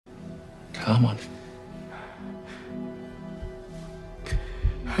Come on.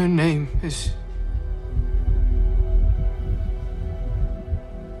 Her name is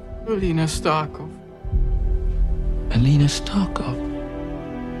Alina Starkov. Alina Starkov.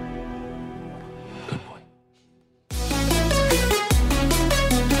 Good boy.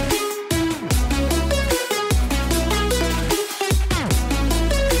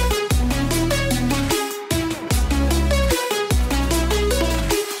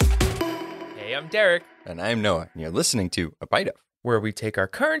 Hey, I'm Derek, And I'm Noah, and you're listening to A Bite Of. where we take our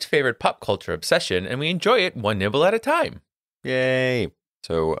current favorite pop culture obsession and we enjoy it one nibble at a time. Yay!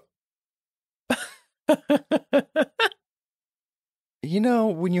 So,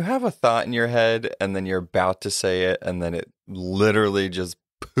 when you have a thought in your head and then you're about to say it and then it literally just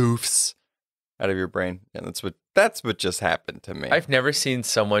poofs out of your brain, and that's what just happened to me. I've never seen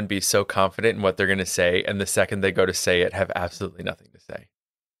someone be so confident in what they're going to say, and the second they go to say it, have absolutely nothing to say.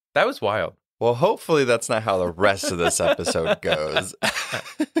 That was wild. Well, hopefully that's not how the rest of this episode goes.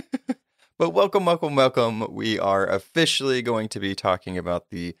 But welcome. We are officially going to be talking about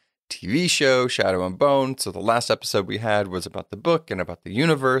the TV show Shadow and Bone. So the last episode we had was about the book and about the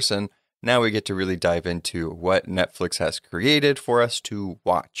universe, and now we get to really dive into what Netflix has created for us to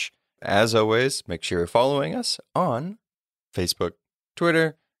watch. As always, make sure you're following us on Facebook,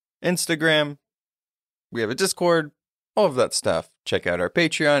 Twitter, Instagram. We have a Discord, all of that stuff. Check out our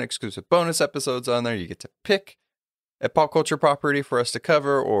Patreon, exclusive bonus episodes on there. You get to pick a pop culture property for us to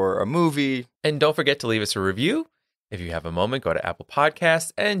cover or a movie. And don't forget to leave us a review. If you have a moment, go to Apple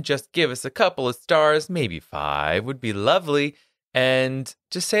Podcasts and just give us a couple of stars, maybe 5 would be lovely. And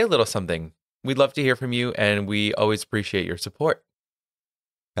just say a little something. We'd love to hear from you, and we always appreciate your support.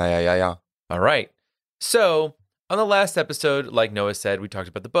 Yeah. All right. So, on the last episode, like Noah said, we talked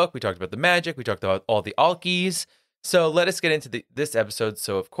about the book, we talked about the magic, we talked about all the alkies. So let us get into this episode.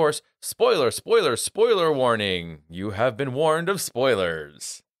 So, of course, spoiler warning. You have been warned of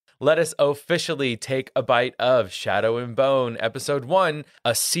spoilers. Let us officially take a bite of Shadow and Bone, Episode 1,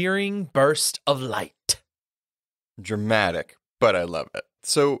 A Searing Burst of Light. Dramatic, but I love it.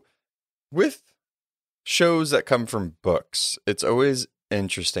 So with shows that come from books, it's always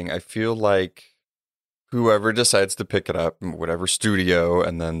interesting. I feel like whoever decides to pick it up, whatever studio,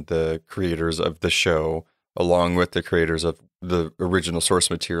 and then the creators of the show, along with the creators of the original source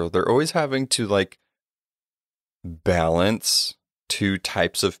material, they're always having to balance two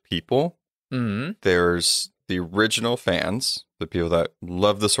types of people. Mm-hmm. There's the original fans, the people that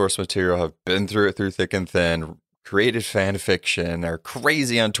love the source material, have been through it through thick and thin, created fan fiction, are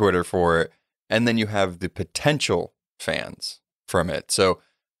crazy on Twitter for it. And then you have the potential fans from it. So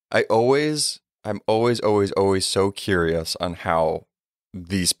I'm always so curious on how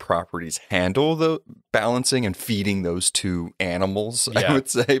these properties handle the balancing and feeding those two animals, Yeah. I would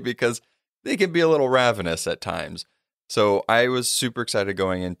say, because they can be a little ravenous at times. So I was super excited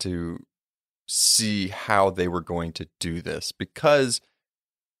going in to see how they were going to do this, because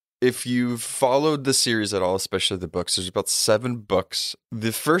if you've followed the series at all, especially the books, there's about 7 books.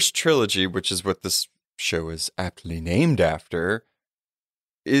 The first trilogy, which is what this show is aptly named after,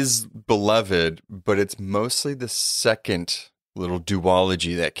 is beloved, but it's mostly the second little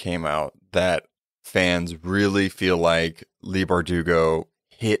duology that came out that fans really feel like Leigh Bardugo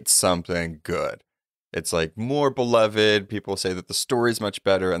hit something good. It's more beloved. People say that the story's much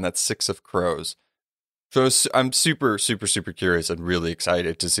better, and that's Six of Crows. So I'm super, super, super curious and really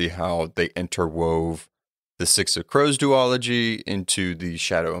excited to see how they interwove the Six of Crows duology into the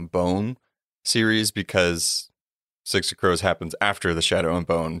Shadow and Bone series, because Six of Crows happens after the Shadow and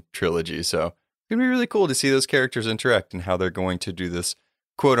Bone trilogy. So it's going to be really cool to see those characters interact and how they're going to do this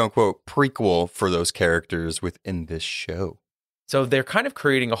quote-unquote prequel for those characters within this show. So they're kind of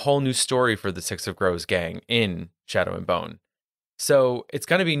creating a whole new story for the Six of Crows gang in Shadow and Bone. So it's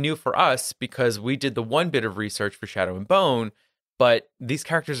going to be new for us because we did the one bit of research for Shadow and Bone, but these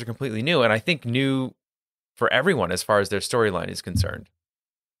characters are completely new, and I think new for everyone as far as their storyline is concerned.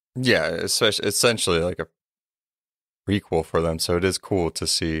 Yeah, essentially like a prequel for them. So it is cool to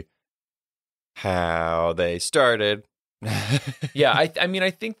see how they started. Yeah, I mean,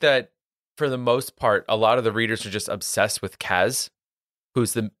 I think that for the most part, a lot of the readers are just obsessed with Kaz,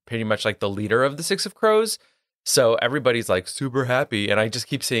 who's pretty much like the leader of the Six of Crows. So everybody's super happy. And I just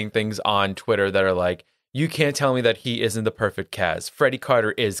keep seeing things on Twitter that are like, you can't tell me that he isn't the perfect Kaz. Freddie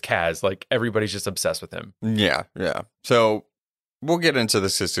Carter is Kaz. Everybody's just obsessed with him. Yeah. So we'll get into the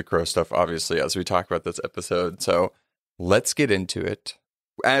Six of Crows stuff, obviously, as we talk about this episode. So let's get into it.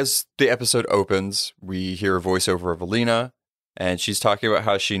 As the episode opens, we hear a voiceover of Alina, and she's talking about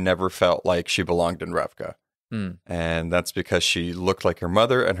how she never felt like she belonged in Revka. And that's because she looked like her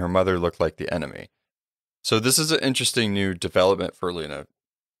mother and her mother looked like the enemy. So this is an interesting new development for Alina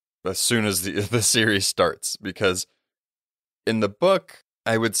as soon as the series starts, because in the book,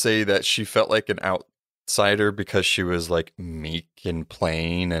 I would say that she felt like an outsider because she was like meek and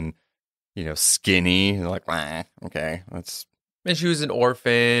plain and, skinny and like, okay, that's. And she was an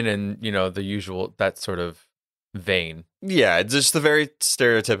orphan and, the usual, that sort of vein. Yeah, it's just the very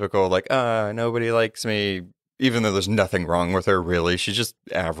stereotypical, like, nobody likes me, even though there's nothing wrong with her, really. She's just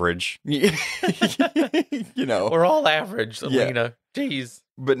average. We're all average, Alina. Yeah. Jeez.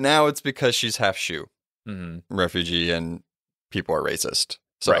 But now it's because she's half Shu, Mm-hmm. refugee, and people are racist.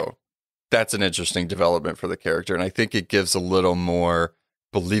 So that's an interesting development for the character. And I think it gives a little more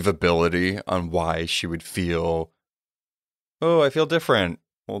believability on why she would feel, I feel different.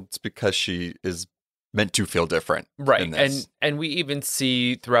 Well, it's because she is meant to feel different. Right. And we even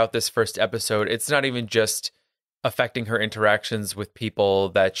see throughout this first episode, it's not even just affecting her interactions with people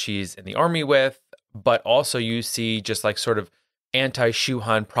that she's in the army with, but also you see just like sort of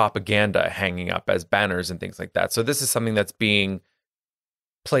anti-Shuhan propaganda hanging up as banners and things like that. So this is something that's being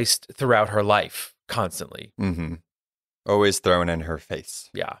placed throughout her life constantly. Mm-hmm. Always thrown in her face.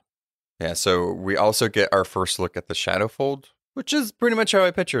 Yeah. Yeah, so we also get our first look at the Shadowfold, which is pretty much how I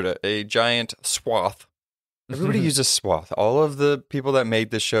pictured it. A giant swath. Everybody uses swath. All of the people that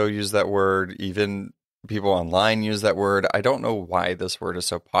made this show use that word. Even people online use that word. I don't know why this word is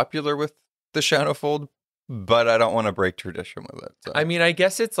so popular with the Shadowfold, but I don't want to break tradition with it. So. I mean, I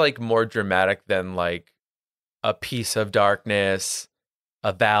guess it's like more dramatic than like a piece of darkness,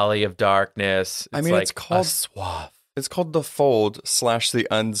 a valley of darkness. It's called a swath. It's called the Fold / the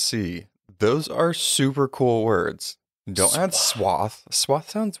Unsea. Those are super cool words. Don't add swath.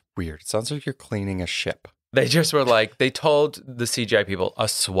 Swath sounds weird. It sounds like you're cleaning a ship. They just were like, they told the CGI people a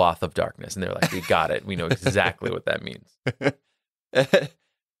swath of darkness. And they're like, we got it. We know exactly what that means.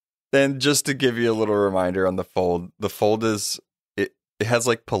 Then just to give you a little reminder on the Fold is, it has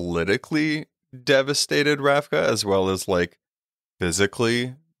like politically devastated Revka as well as like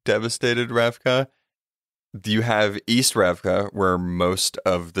physically devastated Revka. You have East Revka, where most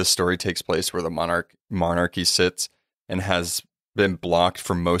of the story takes place, where the monarchy sits and has been blocked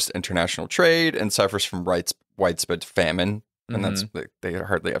from most international trade and suffers from widespread famine. And that's, they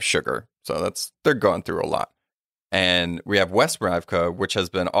hardly have sugar. So they're going through a lot. And we have West Revka, which has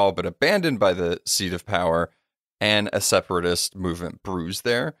been all but abandoned by the seat of power, and a separatist movement brews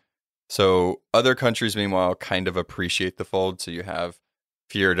there. So other countries, meanwhile, kind of appreciate the Fold. So you have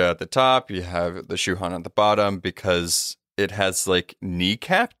Fjorda at the top, you have the Shuhan at the bottom, because it has like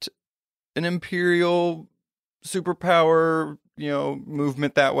kneecapped an imperial superpower,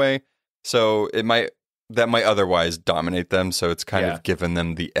 movement that way. So that might otherwise dominate them. So it's kind of given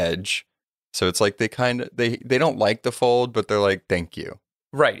them the edge. So it's like they don't like the Fold, but they're like, thank you.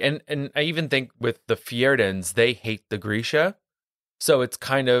 Right. And I even think with the Fjerdans, they hate the Grisha. So it's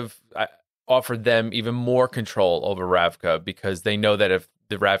kind of offered them even more control over Revka, because they know that if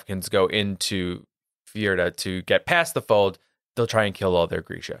the Ravkans go into Fjorda to get past the Fold, they'll try and kill all their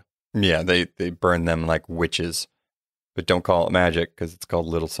Grisha. Yeah, they burn them like witches. But don't call it magic, because it's called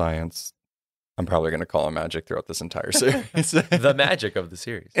Little Science. I'm probably going to call it magic throughout this entire series. The magic of the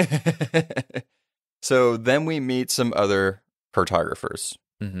series. So then we meet some other cartographers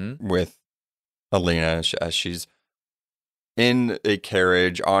with Alina as she's in a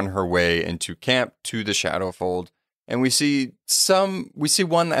carriage on her way into camp to the Shadowfold. And we see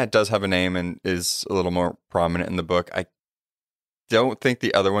one that does have a name and is a little more prominent in the book. I don't think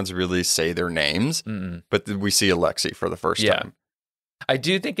the other ones really say their names, but we see Alexei for the first time. I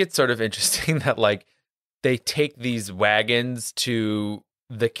do think it's sort of interesting that like they take these wagons to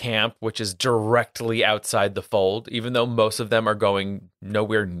the camp, which is directly outside the Fold, even though most of them are going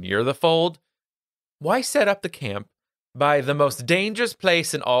nowhere near the Fold. Why set up the camp by the most dangerous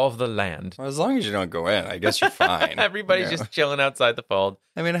place in all of the land? Well, as long as you don't go in, I guess you're fine. Everybody's just chilling outside the Fold.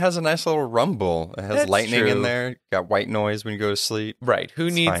 I mean, it has a nice little rumble. It has That's lightning true. in there. Got white noise when you go to sleep. Right. Who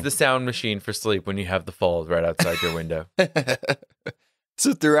It's needs fine. the sound machine for sleep when you have the Fold right outside your window?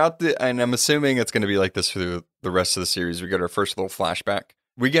 So throughout and I'm assuming it's going to be like this through the rest of the series, we get our first little flashback.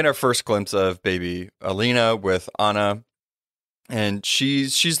 We get our first glimpse of baby Alina with Anna, and she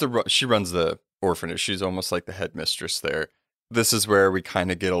runs the orphanage. She's almost like the headmistress there. This is where we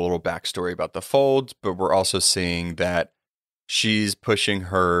kind of get a little backstory about the Fold, but we're also seeing that she's pushing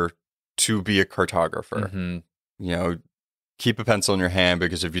her to be a cartographer. Keep a pencil in your hand,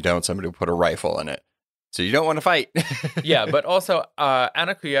 because if you don't, somebody will put a rifle in it. So you don't want to fight. Yeah, but also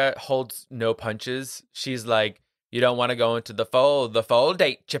Anakuya holds no punches. She's like, You don't want to go into the fold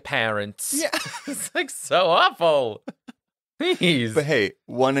ain't your parents. Yeah. It's like so awful. Please. But hey,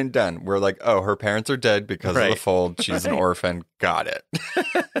 one and done. We're like, oh, her parents are dead because of the Right. fold. She's an orphan. Got it.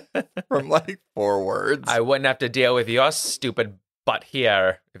 From like 4 words. I wouldn't have to deal with your stupid butt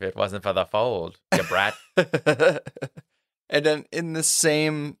here if it wasn't for the fold, you brat. And then in the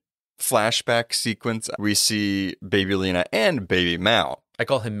same flashback sequence, we see baby Lena and baby Mal. I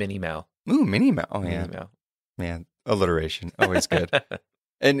call him Mini Mal. Ooh, Mini Mal. Oh, Mini yeah. Mal. Man, alliteration. Always good.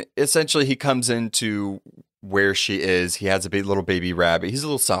 And essentially, he comes into where she is. He has a little baby rabbit. He's a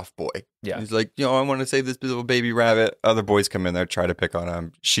little soft boy. Yeah. He's like, I want to save this little baby rabbit. Other boys come in there, try to pick on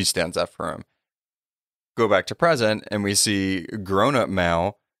him. She stands up for him. Go back to present, and we see grown-up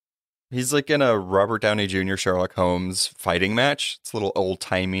Mal. He's like in a Robert Downey Jr. Sherlock Holmes fighting match. It's a little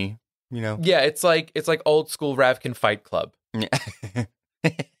old-timey, Yeah, it's like old school Ravkin Fight Club.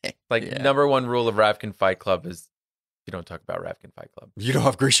 Like number one rule of Ravkin Fight Club is you don't talk about Ravkin Fight Club. You don't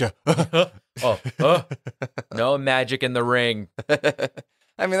have Grisha. No magic in the ring.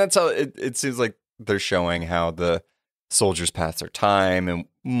 I mean, that's how it seems like they're showing how the soldiers pass their time and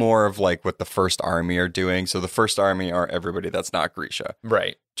more of like what the First Army are doing. So the First Army are everybody that's not Grisha.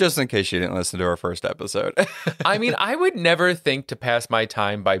 Right. Just in case you didn't listen to our first episode. I mean, I would never think to pass my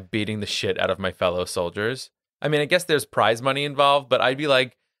time by beating the shit out of my fellow soldiers. I mean, I guess there's prize money involved, but I'd be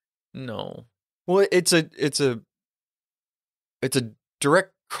like, no. Well, it's a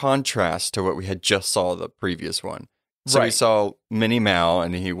direct contrast to what we had just saw the previous one. So we Right. saw Mini Mal,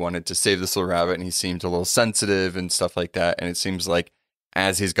 and he wanted to save this little rabbit, and he seemed a little sensitive and stuff like that. And it seems like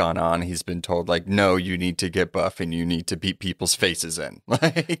as he's gone on, he's been told, like, no, you need to get buff and you need to beat people's faces in.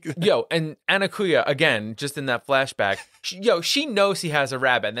 Like, Yo, and Anakuya, again, just in that flashback, she knows he has a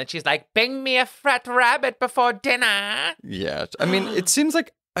rabbit, and then she's like, bring me a fat rabbit before dinner. yeah. I mean, it seems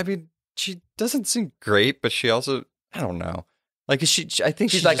like, she doesn't seem great, but she also, I don't know. Like, I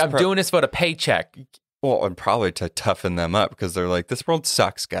think She's like, I'm doing this for the paycheck. Well, and probably to toughen them up because they're like, this world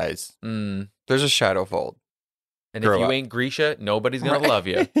sucks, guys. Mm. There's a shadow fold. And Grow if you up. ain't Grisha, nobody's going to love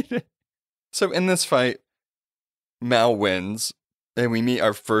you. So in this fight, Mal wins, and we meet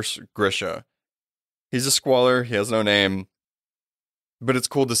our first Grisha. He's a squaller. He has no name. But it's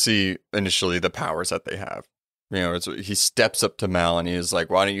cool to see initially the powers that they have. He steps up to Mal, and he's like,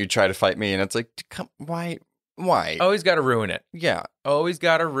 why don't you try to fight me? And it's like, why? Always got to ruin it. Yeah. Always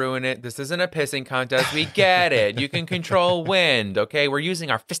got to ruin it. This isn't a pissing contest. We get it. You can control wind, okay? We're using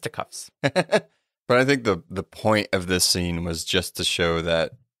our fisticuffs. But I think the point of this scene was just to show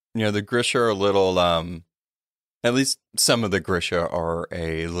that, the Grisha are a little, at least some of the Grisha are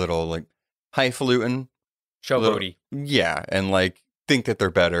a little, like, highfalutin. Showboaty. Yeah, and, like, think that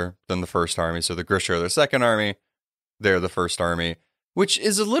they're better than the First Army. So the Grisha are the Second Army. They're the First Army, which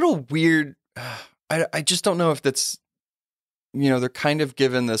is a little weird. I just don't know if that's, they're kind of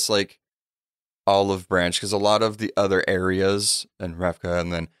given this, like, olive branch, because a lot of the other areas, and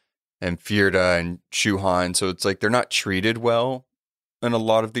Revka, and Fjorda and Shuhan, so it's like they're not treated well in a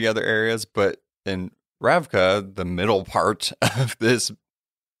lot of the other areas, but in Revka, the middle part of this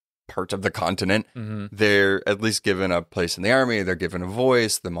part of the continent, they're at least given a place in the army, they're given a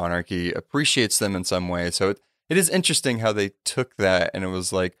voice, the monarchy appreciates them in some way, so it is interesting how they took that, and it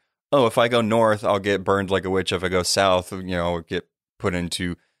was like, oh, if I go north, I'll get burned like a witch, if I go south, I'll get put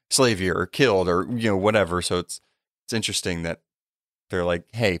into slavery or killed or, whatever, so it's interesting that they're like,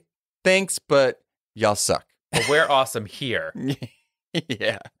 hey, thanks, but y'all suck. But we're awesome here.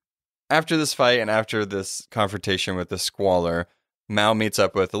 Yeah. After this fight and after this confrontation with the squaller, Mal meets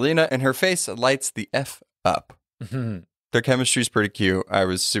up with Alina, and her face lights the F up. Their chemistry is pretty cute. I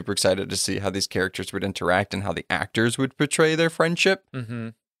was super excited to see how these characters would interact and how the actors would portray their friendship.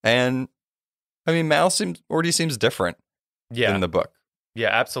 And, I mean, Mal already seems different in the book. Yeah,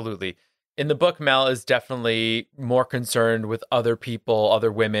 absolutely. In the book, Mal is definitely more concerned with other people,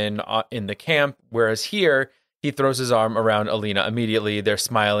 other women in the camp, whereas here, he throws his arm around Alina immediately. They're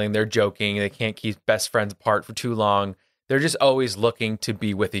smiling, they're joking, they can't keep best friends apart for too long. They're just always looking to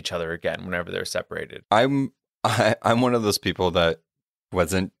be with each other again whenever they're separated. I'm one of those people that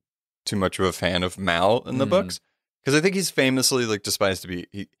wasn't too much of a fan of Mal in the books, because I think he's famously, like, despised to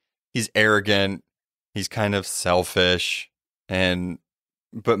be, he's arrogant, he's kind of selfish,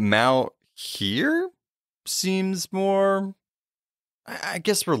 but Mal here seems more, I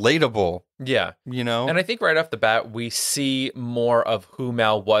guess, relatable. Yeah. And I think right off the bat, we see more of who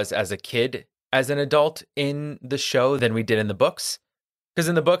Mal was as a kid, as an adult in the show than we did in the books. Because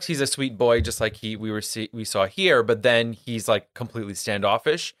in the books, he's a sweet boy, just like we saw here, but then he's like completely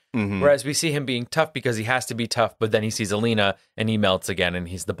standoffish. Whereas we see him being tough because he has to be tough, but then he sees Alina and he melts again and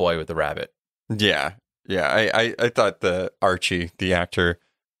he's the boy with the rabbit. Yeah. Yeah, I thought the Archie, the actor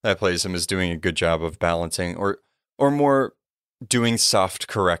that plays him, is doing a good job of balancing or more doing soft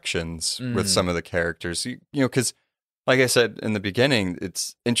corrections with some of the characters. You know, because like I said in the beginning,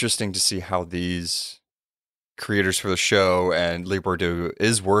 it's interesting to see how these creators for the show and Lee Bordeaux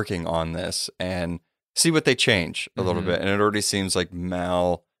is working on this and see what they change a little bit. And it already seems like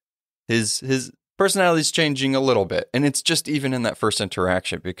Mal, his personality's changing a little bit. And it's just even in that first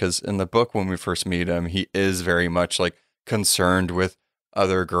interaction, because in the book, when we first meet him, he is very much like concerned with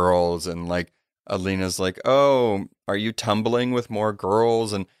other girls. And like Alina's like, oh, are you tumbling with more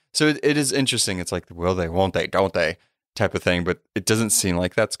girls? And so it is interesting. It's like, will they, won't they, don't they type of thing. But it doesn't seem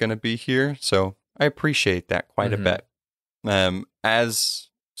like that's going to be here. So I appreciate that quite a bit.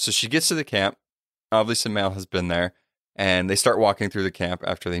 So she gets to the camp. Obviously, Mal has been there. And they start walking through the camp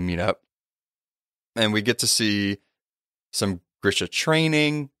after they meet up. And we get to see some Grisha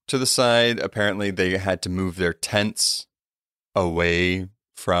training to the side. Apparently, they had to move their tents away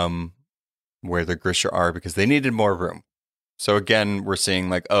from where the Grisha are because they needed more room. So again, we're seeing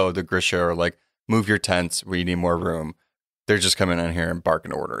like, oh, the Grisha are like, move your tents. We need more room. They're just coming in here and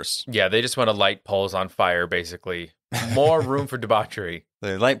barking orders. Yeah, they just want to light poles on fire, basically. More room for debauchery.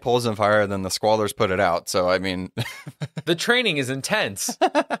 They light poles on fire, then the squallers put it out. So, I mean... The training is intense.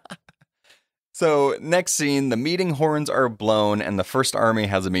 So, next scene, the meeting horns are blown and the First Army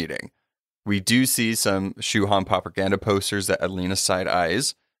has a meeting. We do see some Shuhan propaganda posters that Alina side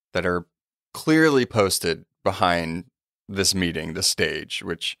eyes that are clearly posted behind this meeting, the stage,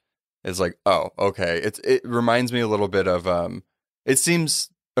 which is like, oh, okay. It reminds me a little bit of, it seems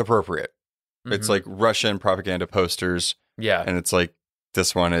appropriate. It's like Russian propaganda posters. Yeah. And it's like,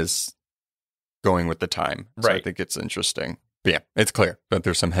 this one is going with the time. So right. I think it's interesting. But yeah, it's clear that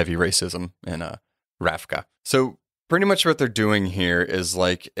there's some heavy racism in Revka. So pretty much what they're doing here is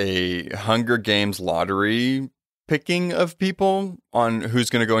like a Hunger Games lottery picking of people on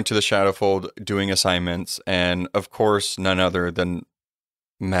who's going to go into the Shadowfold doing assignments. And of course, none other than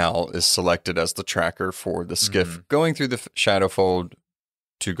Mal is selected as the tracker for the skiff going through the Shadowfold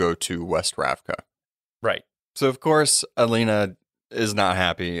to go to West Ravka. Right. So, of course, Alina is not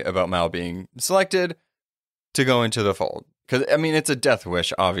happy about Mal being selected to go into the fold. Because, I mean, it's a death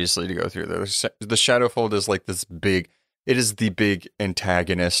wish, obviously, to go through there. The Shadowfold is like this big, it is the big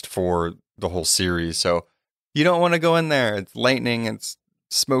antagonist for the whole series. So, you don't want to go in there. It's lightning, it's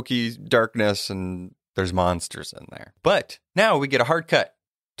smoky darkness, and there's monsters in there. But now we get a hard cut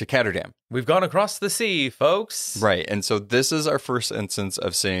to Ketterdam. We've gone across the sea, folks. Right. And so this is our first instance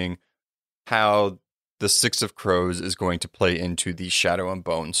of seeing how the Six of Crows is going to play into the Shadow and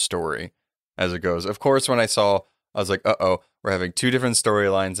Bone story as it goes. Of course, when I was like, uh-oh, we're having two different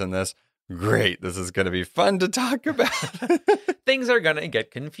storylines in this. Great. This is going to be fun to talk about. Things are going to get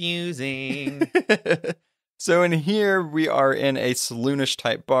confusing. So in here, we are in a saloonish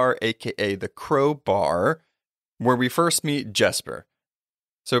type bar, a.k.a. the Crow Bar, where we first meet Jesper.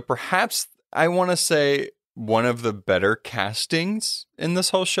 So perhaps I want to say one of the better castings in this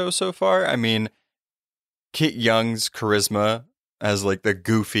whole show so far. I mean, Kit Young's charisma as like the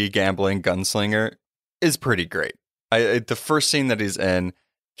goofy gambling gunslinger is pretty great. The first scene that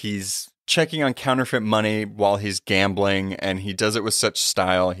he's checking on counterfeit money while he's gambling, and he does it with such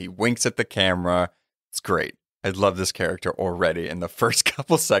style. He winks at the camera. It's great. I love this character already in the first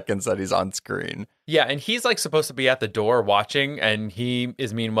couple seconds that he's on screen. Yeah, and he's like supposed to be at the door watching, and he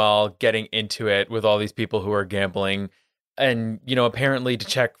is meanwhile getting into it with all these people who are gambling. And, you know, apparently to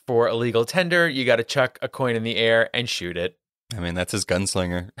check for illegal tender, you got to chuck a coin in the air and shoot it. I mean, that's his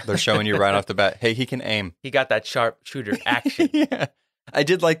gunslinger. They're showing you right off the bat, hey, he can aim. He got that sharp shooter action. Yeah. I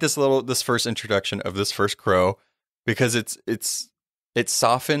did like this first introduction of this first crow because it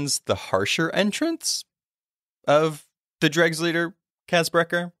softens the harsher entrance of the Dregs leader,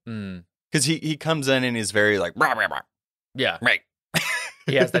 Kazbrecker. Because he comes in and he's very like, rah, rah, rah. Yeah. Right.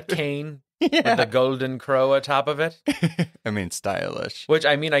 He has that cane with the golden crow atop of it. I mean, stylish. Which,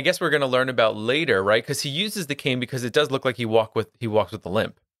 I mean, I guess we're going to learn about later, right? Because he uses the cane because it does look like he walks with a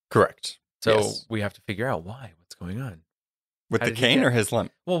limp. Correct. So we have to figure out why. What's going on? With the cane or his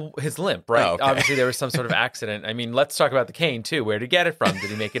limp? Well, his limp, right? Oh, okay. Obviously, there was some sort of accident. I mean, let's talk about the cane, too. Where did he get it from? Did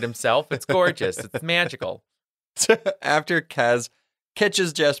he make it himself? It's gorgeous. It's magical. So after Kaz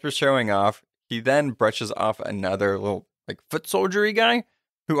catches Jasper showing off, he then brushes off another little like foot soldiery guy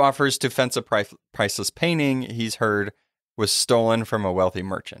who offers to fence a priceless painting he's heard was stolen from a wealthy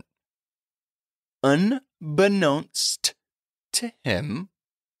merchant. Unbeknownst to him,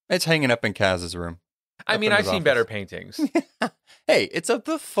 it's hanging up in Kaz's room. I mean, I've seen better paintings. Hey, it's of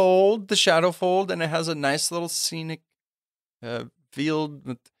the fold, the shadow fold, and it has a nice little scenic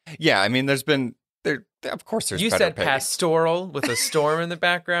field. Yeah, I mean, Of course there's You better said paint. pastoral with a storm in the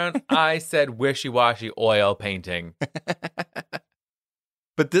background. I said wishy-washy oil painting.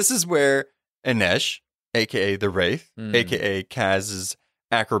 But this is where Inesh, a.k.a. the Wraith, a.k.a. Kaz's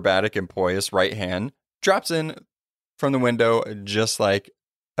acrobatic and poised right hand, drops in from the window just like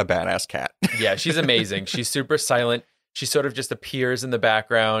a badass cat. Yeah, she's amazing. She's super silent. She sort of just appears in the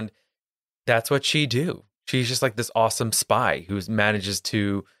background. That's what she do. She's just like this awesome spy who manages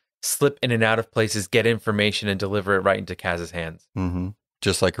to slip in and out of places, get information, and deliver it right into Kaz's hands. Mm-hmm.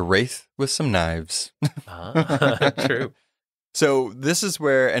 Just like a Wraith with some knives. True. So this is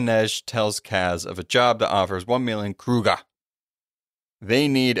where Inej tells Kaz of a job that offers 1 million Kruga. They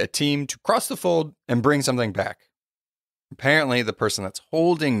need a team to cross the fold and bring something back. Apparently, the person that's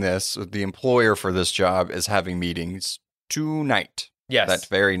holding this, the employer for this job, is having meetings tonight. Yes. That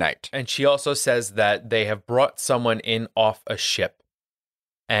very night. And she also says that they have brought someone in off a ship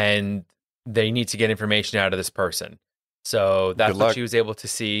and they need to get information out of this person. So that's what she was able to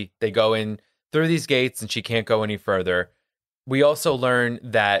see. They go in through these gates and she can't go any further. We also learn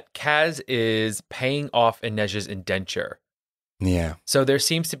that Kaz is paying off Inej's indenture. Yeah. So there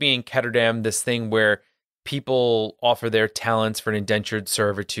seems to be in Ketterdam this thing where people offer their talents for an indentured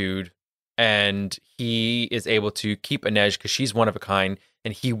servitude, and he is able to keep Inej because she's one of a kind,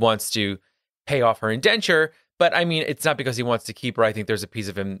 and he wants to pay off her indenture. But I mean, it's not because he wants to keep her. I think there's a piece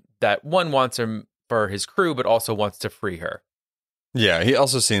of him that one wants him for his crew, but also wants to free her. Yeah, he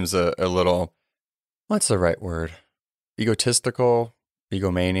also seems a little, what's the right word? Egotistical,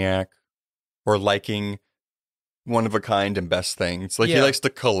 egomaniac, or liking one of a kind and best things. Like he likes to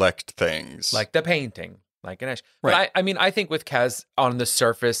collect things. Like the painting, like Inej. Right. But I mean, I think with Kaz on the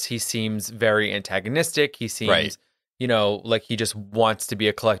surface, he seems very antagonistic. He seems, like he just wants to be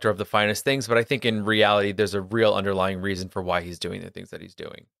a collector of the finest things. But I think in reality, there's a real underlying reason for why he's doing the things that he's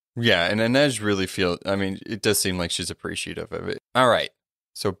doing. Yeah, and Inej really it does seem like she's appreciative of it. All right.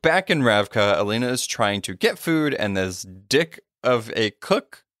 So back in Revka, Alina is trying to get food, and this dick of a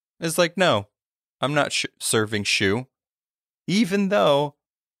cook is like, no, I'm not serving shoe. Even though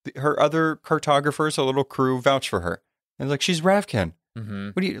her other cartographers, a little crew, vouch for her. And like, she's Ravkan. Mm-hmm.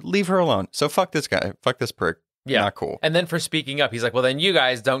 What do you leave her alone? So fuck this guy. Fuck this prick. Yeah. Not cool. And then for speaking up, he's like, well, then you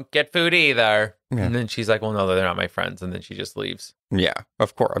guys don't get food either. Yeah. And then she's like, well, no, they're not my friends. And then she just leaves. Yeah,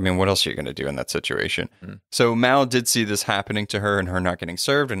 of course. I mean, what else are you going to do in that situation? Mm-hmm. So Mal did see this happening to her and her not getting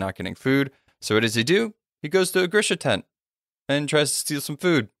served and not getting food. So what does he do? He goes to a Grisha tent and tries to steal some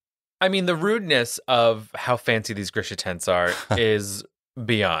food. I mean, the rudeness of how fancy these Grisha tents are is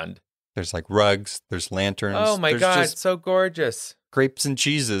beyond. There's like rugs, there's lanterns. Oh my God, it's so gorgeous. Grapes and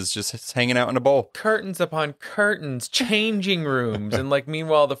cheeses just hanging out in a bowl. Curtains upon curtains, changing rooms. And like,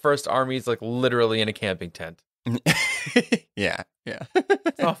 meanwhile, the first army is like literally in a camping tent. Yeah.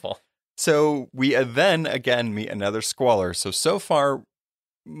 It's awful. So we then again meet another squaller. So far,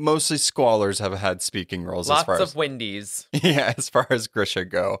 mostly squallers have had speaking roles. Lots as far of Wendy's. Yeah, as far as Grisha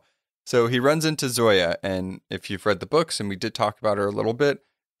go. So he runs into Zoya, and if you've read the books, and we did talk about her a little bit,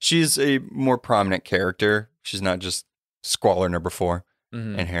 she's a more prominent character. She's not just squaller number 4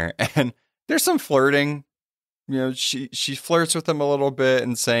 in here. And there's some flirting. You know, she flirts with him a little bit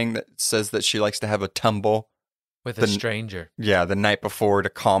and says that she likes to have a tumble with a stranger. Yeah, the night before to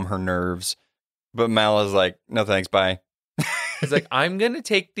calm her nerves. But Mal is like, no thanks, bye. He's like, I'm going to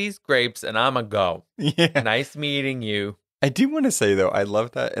take these grapes and I'm going to go. Yeah. Nice meeting you. I do want to say, though, I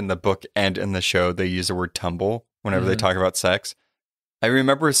love that in the book and in the show, they use the word tumble whenever they talk about sex. I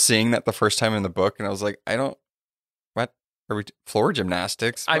remember seeing that the first time in the book, and I was like, what? Are we floor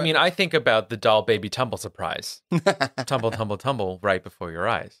gymnastics? What? I mean, I think about the doll baby tumble surprise. Tumble, tumble, tumble right before your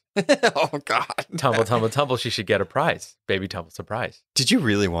eyes. Oh, God. Tumble, tumble, tumble. She should get a prize. Baby tumble surprise. Did you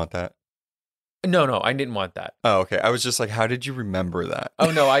really want that? No, I didn't want that. Oh, okay. I was just like, how did you remember that?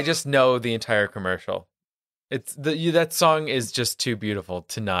 Oh, no, I just know the entire commercial. It's that song is just too beautiful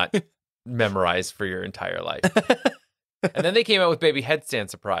to not memorize for your entire life. And then they came out with Baby Headstand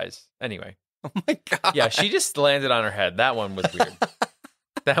Surprise. Anyway. Oh my God. Yeah, she just landed on her head. That one was weird.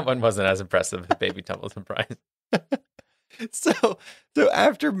 That one wasn't as impressive as Baby Tumble Surprise. So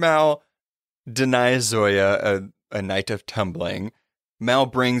after Mal denies Zoya a night of tumbling, Mal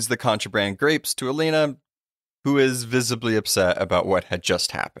brings the contraband grapes to Alina, who is visibly upset about what had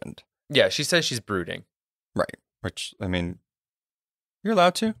just happened. Yeah, she says she's brooding. Right. Which, I mean, you're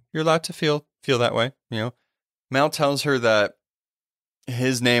allowed to. You're allowed to feel that way, you know. Mal tells her that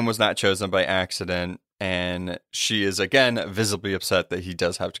his name was not chosen by accident, and she is, again, visibly upset that he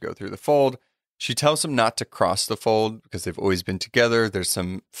does have to go through the fold. She tells him not to cross the fold because they've always been together. There's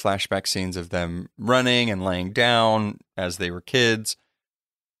some flashback scenes of them running and laying down as they were kids.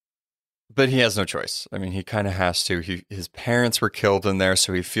 But he has no choice. I mean, he kind of has to. His parents were killed in there,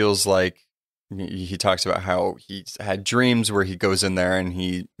 so he feels like he talks about how he's had dreams where he goes in there and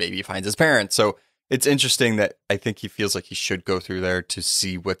he maybe finds his parents. So it's interesting that I think he feels like he should go through there to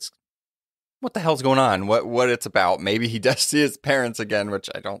see what the hell's going on, what it's about. Maybe he does see his parents again, which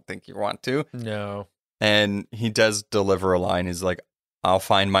I don't think you want to. No. And he does deliver a line. He's like, "I'll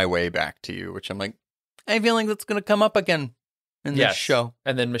find my way back to you," which I'm like, I feel like that's going to come up again in this show.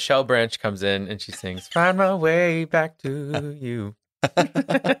 And then Michelle Branch comes in and she sings, "Find my way back to you."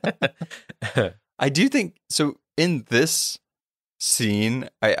 I do think so. In this scene,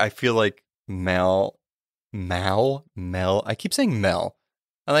 I feel like Mel. I keep saying Mel.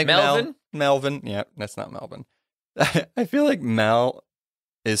 I like Melvin? Melvin. Yeah, that's not Melvin. I feel like Mel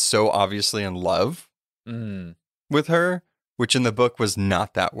is so obviously in love with her, which in the book was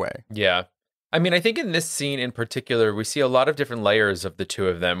not that way. Yeah. I mean, I think in this scene in particular, we see a lot of different layers of the two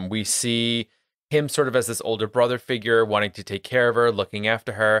of them. We see him sort of as this older brother figure, wanting to take care of her, looking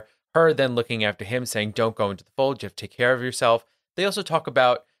after her, her then looking after him, saying, "Don't go into the fold, you have to take care of yourself." They also talk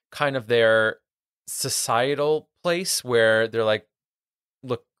about kind of their societal place where they're like,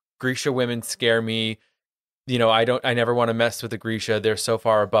 "Look, Grisha women scare me. You know, I never want to mess with the Grisha. They're so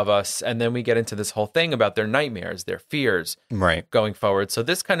far above us." And then we get into this whole thing about their nightmares, their fears going forward. So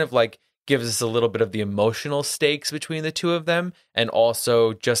this kind of like gives us a little bit of the emotional stakes between the two of them, and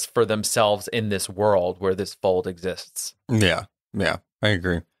also just for themselves in this world where this fold exists. Yeah, I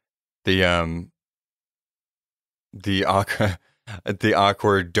agree. The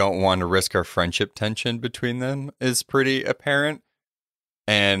awkward don't want to risk our friendship tension between them is pretty apparent.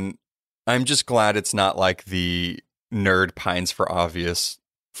 And I'm just glad it's not like the nerd pines for obvious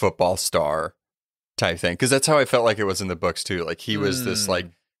football star type thing. Because that's how I felt like it was in the books too. Like he was this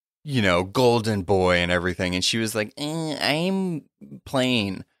like, golden boy and everything. And she was like, I'm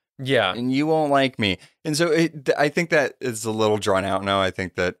plain. Yeah. And you won't like me. And so I think that is a little drawn out now. I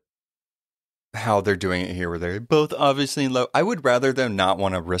think that how they're doing it here, where they're both obviously in love. I would rather them not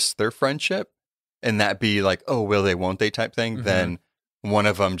want to risk their friendship and that be like, oh, will they, won't they type thing, than one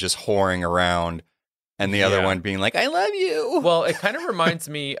of them just whoring around and the other one being like, I love you. Well, it kind of reminds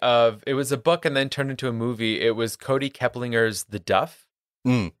me of, it was a book and then turned into a movie. It was Cody Keplinger's The Duff.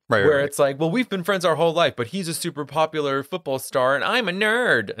 Where it's like, well, we've been friends our whole life, but he's a super popular football star and I'm a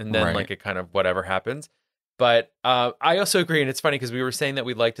nerd. And then like it kind of whatever happens. But I also agree. And it's funny because we were saying that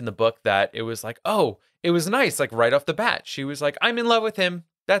we liked in the book that it was like, oh, it was nice. Like right off the bat, she was like, I'm in love with him.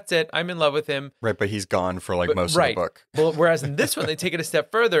 That's it. I'm in love with him. Right. But he's gone for like most of the book. Well, whereas in this one, they take it a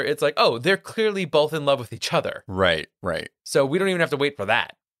step further. It's like, oh, they're clearly both in love with each other. Right. So we don't even have to wait for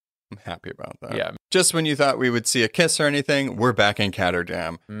that. I'm happy about that. Yeah. Just when you thought we would see a kiss or anything, we're back in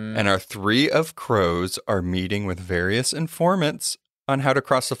Ketterdam. And our three of crows are meeting with various informants on how to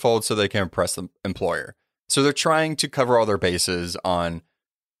cross the fold so they can impress the employer. So they're trying to cover all their bases on,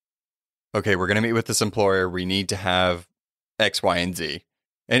 okay, we're going to meet with this employer. We need to have X, Y, and Z.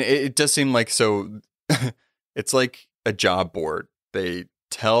 And it does seem like, so it's like a job board. They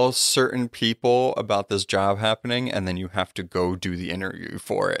tell certain people about this job happening, and then you have to go do the interview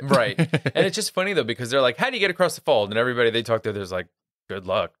for it. Right. And it's just funny, though, because they're like, how do you get across the fold? And everybody they talk to, there's like, good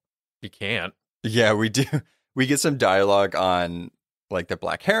luck. You can't. Yeah, we do. We get some dialogue on like the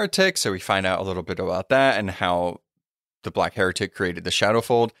Black Heretic. So we find out a little bit about that and how the Black Heretic created the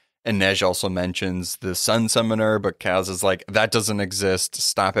Shadowfold. And Nej also mentions the Sun Summoner, but Kaz is like, that doesn't exist.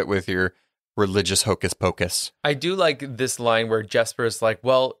 Stop it with your religious hocus pocus. I do like this line where Jesper is like,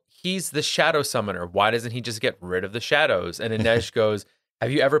 well, he's the Shadow Summoner. Why doesn't he just get rid of the shadows? And Inej goes,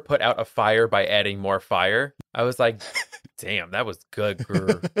 have you ever put out a fire by adding more fire? I was like, damn, that was good.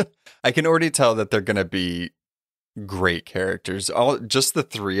 Grr. I can already tell that they're going to be great characters. Just the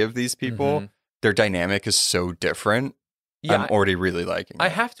three of these people, their dynamic is so different. Yeah, I'm already really liking it. I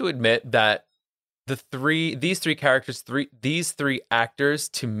have to admit that these three characters, these three actors,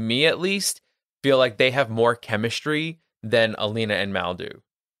 to me at least, feel like they have more chemistry than Alina and Mal do.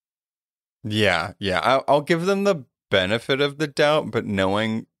 Yeah. I'll give them the benefit of the doubt, but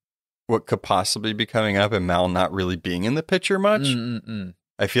knowing what could possibly be coming up and Mal not really being in the picture much,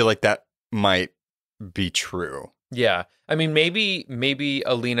 I feel like that might be true. Yeah. I mean, maybe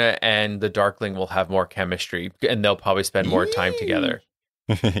Alina and the Darkling will have more chemistry and they'll probably spend more time together.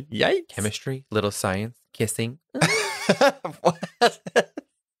 Yikes. Chemistry, little science, kissing.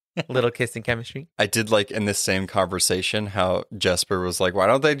 Little kissing chemistry. I did like in this same conversation how Jesper was like, why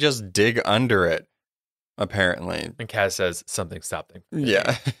don't they just dig under it? Apparently. And Kaz says, something stopped them.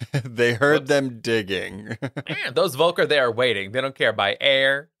 Yeah. They heard them digging. Man, those Volker, they are waiting. They don't care by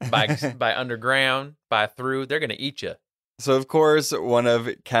air, by underground, by through. They're going to eat you. So, of course, one of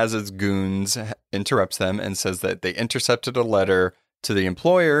Kaz's goons interrupts them and says that they intercepted a letter to the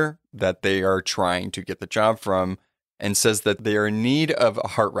employer that they are trying to get the job from, and says that they are in need of a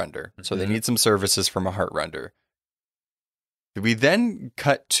heart render. So they need some services from a heart render. We then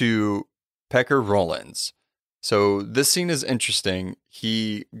cut to Pecker Rollins. So this scene is interesting.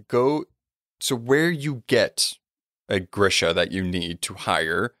 So where you get a Grisha that you need to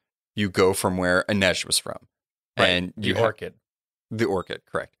hire, you go from where Inej was from. Right. And The Orchid. The Orchid,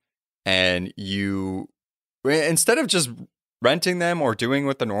 correct. And instead of just renting them or doing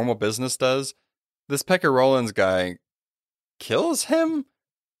what the normal business does, this Pecker Rollins guy kills him?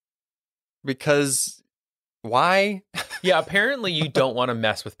 Because why? Yeah, apparently you don't want to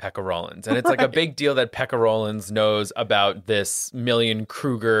mess with Pekka Rollins. And it's like a big deal that Pekka Rollins knows about this Million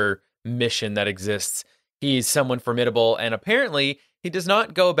Kruger mission that exists. He's someone formidable, and apparently he does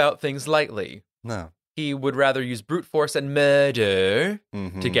not go about things lightly. No. He would rather use brute force and murder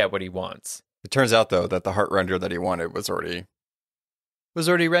to get what he wants. It turns out, though, that the heart render that he wanted was already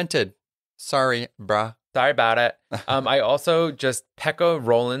rented. Sorry, brah. Sorry about it. I also just, Pekka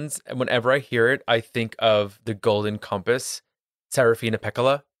Rollins, whenever I hear it, I think of the Golden Compass, Serafina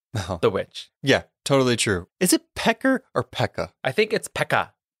Pekkala, the witch. Yeah, totally true. Is it Pecker or Pekka? I think it's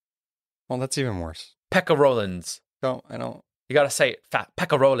Pekka. Well, that's even worse. Pekka Rollins. I don't. You gotta say it fat.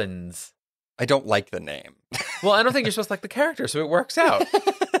 Pekka Rollins. I don't like the name. Well, I don't think you're supposed to like the character, so it works out.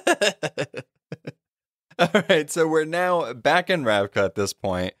 All right, so we're now back in Revka at this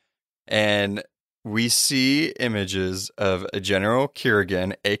point, and we see images of General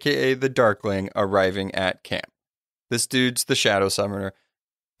Kirigan, a.k.a. the Darkling, arriving at camp. This dude's the Shadow Summoner.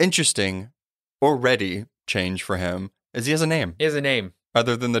 Interesting, already change for him, is he has a name. He has a name.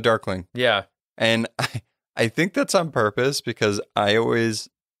 Other than the Darkling. Yeah. And I think that's on purpose because I always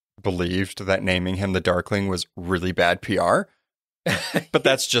believed that naming him the Darkling was really bad PR. But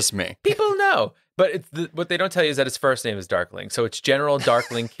that's just me. People know. But what they don't tell you is that his first name is Darkling. So it's General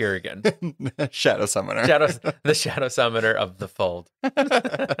Darkling Kirigan. Shadow Summoner. The Shadow Summoner of the Fold.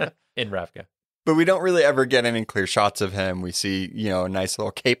 In Revka. But we don't really ever get any clear shots of him. We see, a nice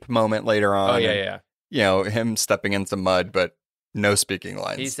little cape moment later on. Oh, yeah. And, him stepping in some mud, but no speaking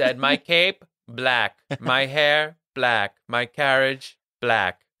lines. He said, my cape, black. My hair, black. My carriage,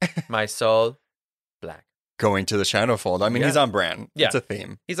 black. My soul, black. Going to the Shadowfold. I mean, he's on brand. Yeah. It's a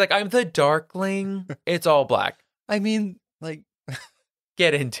theme. He's like, I'm the Darkling. It's all black. I mean, like...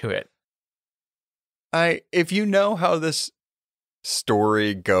 Get into it. If you know how this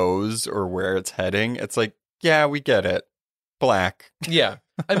story goes or where it's heading, it's like, yeah, we get it. Black. Yeah.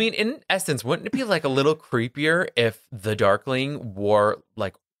 I mean, in essence, wouldn't it be like a little creepier if the Darkling wore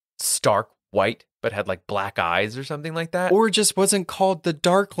like stark white but had like black eyes or something like that? Or just wasn't called the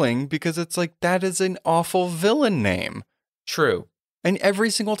Darkling because it's like, that is an awful villain name. True. And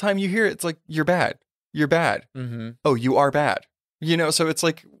every single time you hear it, it's like, you're bad. You're bad. Mm-hmm. Oh, you are bad. So it's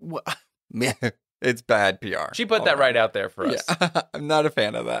like, it's bad PR. She put that right out there for us. Yeah. I'm not a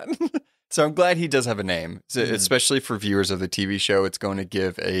fan of that. So I'm glad he does have a name, especially for viewers of the TV show. It's going to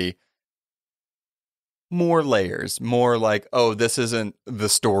give more layers, more like, oh, this isn't the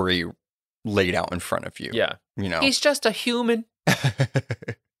story laid out in front of you. Yeah. He's just a human.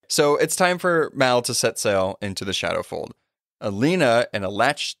 So it's time for Mal to set sail into the Shadowfold. Alina, in a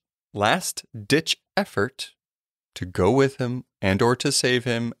last-ditch effort to go with him and or to save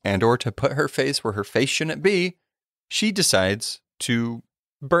him and or to put her face where her face shouldn't be, she decides to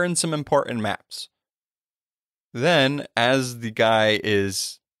burn some important maps. Then, as the guy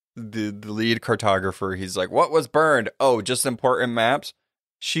is the lead cartographer, he's like, what was burned? Oh, just important maps?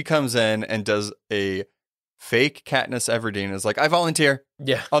 She comes in and does a fake Katniss Everdeen. Is like, I volunteer.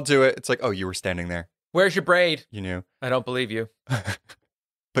 Yeah. I'll do it. It's like, oh, you were standing there. Where's your braid? You knew. I don't believe you.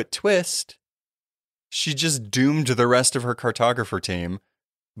 But twist, she just doomed the rest of her cartographer team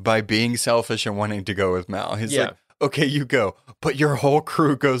by being selfish and wanting to go with Mal. He's like, okay, you go, but your whole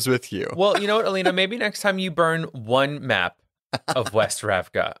crew goes with you. Well, you know what, Alina? Maybe next time you burn one map of West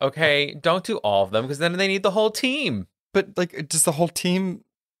Revka, okay? Don't do all of them because then they need the whole team. But, like, does the whole team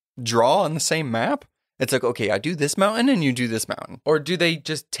draw on the same map? It's like, okay, I do this mountain and you do this mountain. Or do they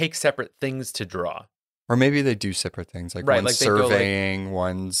just take separate things to draw? Or maybe they do separate things. Like, one's surveying,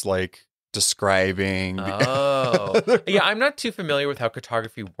 one's, like, describing. Oh. Yeah, I'm not too familiar with how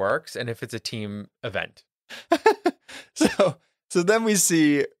cartography works and if it's a team event. So then we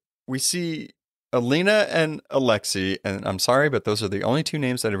see Alina and Alexei, and I'm sorry, but those are the only two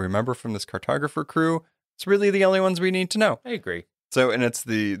names that I remember from this cartographer crew. It's really the only ones we need to know. I agree. So, and it's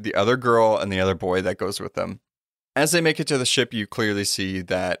the other girl and the other boy that goes with them. As they make it to the ship, you clearly see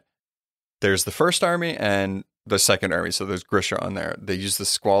that there's the first army and the second army. So there's Grisha on there. They use the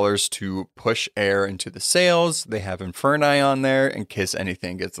squallers to push air into the sails. They have Inferni on there in case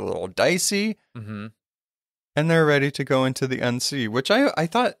anything gets a little dicey. Mm-hmm. And they're ready to go into the unsea, which I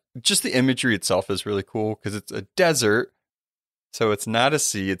thought just the imagery itself is really cool because it's a desert. So it's not a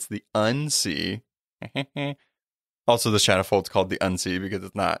sea, it's the unsea. Also, the Shadowfold's called the unsea because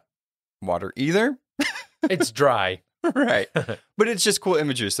it's not water either. It's dry. Right. But it's just cool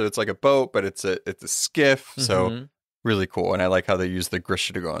imagery. So it's like a boat, but it's a skiff. So Mhm. really cool. And I like how they use the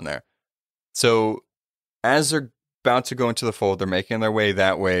Grisha to go in there. So as they're about to go into the fold, they're making their way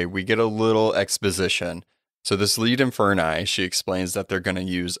that way. We get a little exposition. So this lead Inferni, she explains that they're going to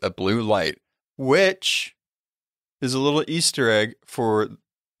use a blue light, which is a little Easter egg for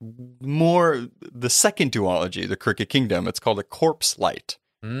more the second duology, the Crooked Kingdom. It's called a corpse light.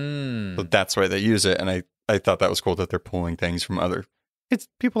 Mm. So that's why they use it. And I thought that was cool that they're pulling things from other.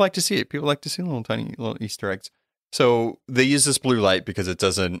 People like to see it. People like to see little tiny little Easter eggs. So they use this blue light because it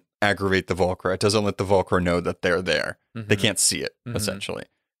doesn't aggravate the Volcra. It doesn't let the Volcra know that they're there. They can't see it, essentially.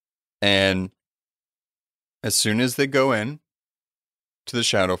 And as soon as they go in to the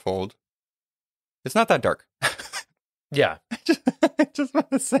Shadowfold, it's not that dark. Yeah. I just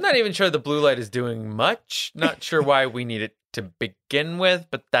want to say. I'm not even sure the blue light is doing much. Not sure why we need it to begin with,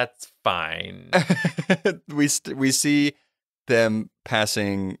 but that's fine. we see them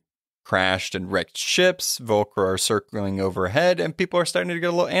passing crashed and wrecked ships. Volcra are circling overhead, and people are starting to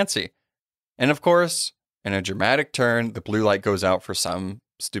get a little antsy. And of course, in a dramatic turn, the blue light goes out for some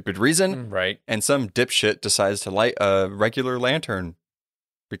stupid reason. Right. And some dipshit decides to light a regular lantern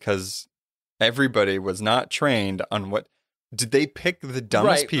because everybody was not trained on what. Did they pick the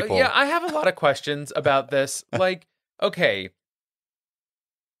dumbest people? Yeah, I have a lot of questions about this. Like, okay,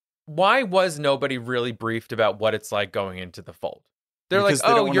 why was nobody really briefed about what it's like going into the fold? They're Because like,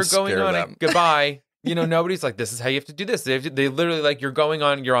 they don't oh, wanna you're going scare on them. it. Goodbye. Nobody's like, this is how you have to do this. They literally like, you're going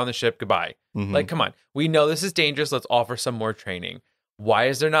on, you're on the ship. Goodbye. Mhm. Like, come on. We know this is dangerous. Let's offer some more training. Why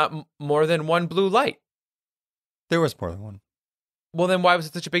is there not more than one blue light? There was more than one. Well, then why was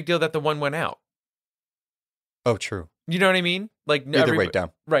it such a big deal that the one went out? Oh, true. You know what I mean? Like, Either way,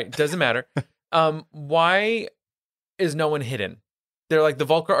 down. Right. Doesn't matter. Why is no one hidden? They're like, the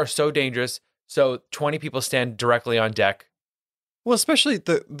Volcra are so dangerous. So 20 people stand directly on deck. Well, especially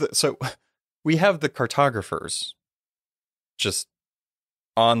so we have the cartographers just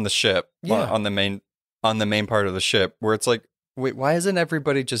on the ship, Yeah. on the main part of the ship, where it's like, wait, why isn't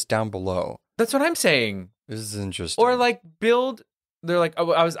everybody just down below? That's what I'm saying. This is interesting. Or like build. They're like,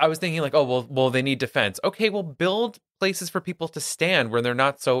 oh, I was thinking like, oh, well, they need defense. Okay, well, build places for people to stand where they're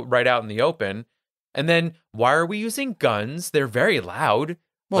not so right out in the open. And then why are we using guns? They're very loud.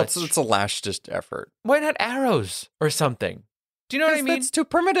 well, it's a last-ditch effort. Why not arrows or something? Do you know what I mean? That's too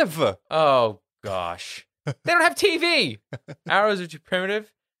primitive. Oh, gosh. They don't have TV. Arrows are too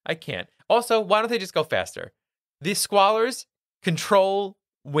primitive. I can't. Also, why don't they just go faster? These squallers control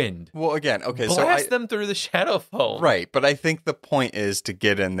wind. Well, again, okay, Blast them through the Shadowfold. Right, but I think the point is to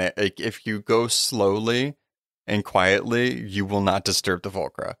get in there. Like, if you go slowly and quietly, you will not disturb the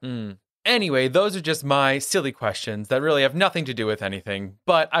Volcra. Anyway, those are just my silly questions that really have nothing to do with anything,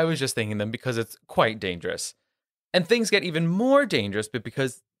 but I was just thinking them because it's quite dangerous. And things get even more dangerous, but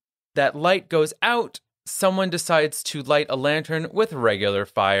because that light goes out, someone decides to light a lantern with regular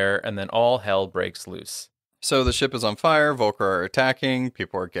fire, and then all hell breaks loose. So the ship is on fire, Volcra are attacking,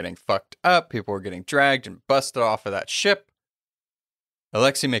 people are getting fucked up, people are getting dragged and busted off of that ship.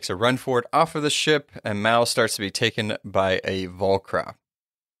 Alexei makes a run for it off of the ship, and Mal starts to be taken by a Volcra.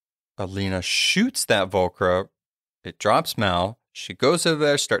 Alina shoots that Volcra, it drops Mal, she goes over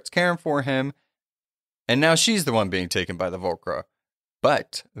there, starts caring for him, and now she's the one being taken by the Volcra.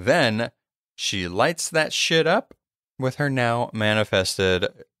 But then she lights that shit up with her now manifested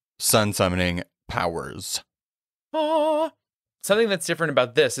sun summoning powers. Something that's different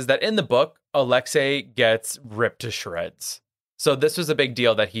about this is that in the book, Alexei gets ripped to shreds. So this was a big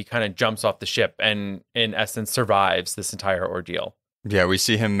deal that he kind of jumps off the ship and, in essence, survives this entire ordeal. Yeah, we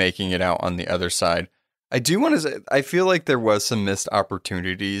see him making it out on the other side. I do want to say, I feel like there was some missed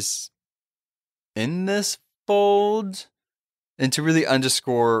opportunities in this fold, and to really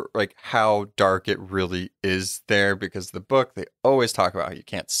underscore like how dark it really is there, because the book, they always talk about how you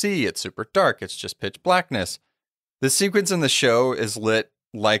can't see, it's super dark, it's just pitch blackness. The sequence in the show is lit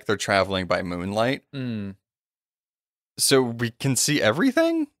like they're traveling by moonlight. So we can see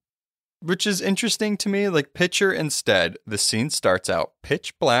everything, which is interesting to me. Like, picture instead, the scene starts out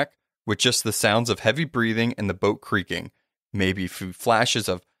pitch black with just the sounds of heavy breathing and the boat creaking. Maybe flashes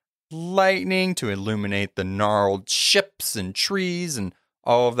of lightning to illuminate the gnarled ships and trees and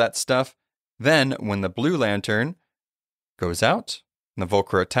all of that stuff. Then, when the Blue Lantern goes out and the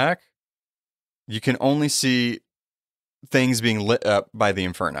Volcra attack, you can only see things being lit up by the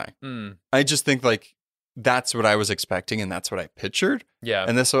Inferni. I just think like that's what I was expecting and that's what I pictured. Yeah.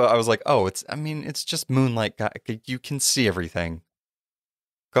 And this I was like, oh, it's just moonlight. You can see everything.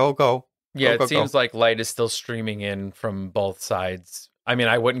 Go. Yeah, go, it seems like light is still streaming in from both sides. I mean,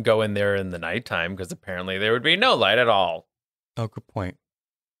 I wouldn't go in there in the nighttime because apparently there would be no light at all. Oh, good point.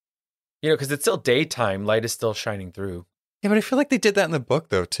 You know, because it's still daytime. Light is still shining through. Yeah, but I feel like they did that in the book,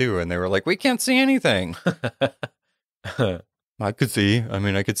 though, too. And they were like, we can't see anything. I could see. I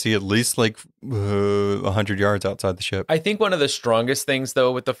mean, I could see at least like 100 yards outside the ship. I think one of the strongest things,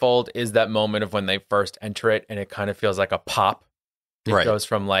 though, with the Fold is that moment of when they first enter it and it kind of feels like a pop. It Right. goes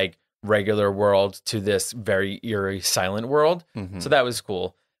from like regular world to this very eerie silent world. Mhm. So that was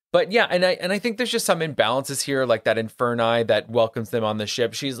cool. But yeah, and I think there's just some imbalances here, like that Inferni that welcomes them on the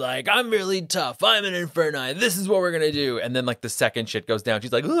ship. She's like, I'm really tough. I'm an Inferni. This is what we're going to do. And then like the second shit goes down.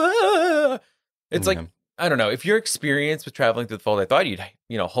 She's like, ah! It's like, I don't know. If you're experienced with traveling through the Fold, I thought you'd,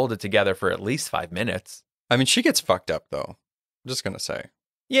 hold it together for at least 5 minutes. I mean, she gets fucked up, though. I'm just going to say.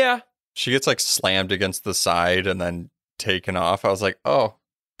 Yeah. She gets like slammed against the side and then taken off. I was like, oh.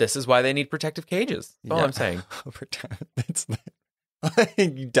 This is why they need protective cages. That's all I'm saying.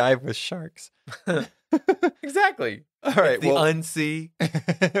 You dive with sharks. Exactly. All right. It's the unsea.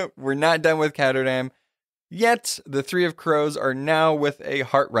 We're not done with Ketterdam. Yet, the three of crows are now with a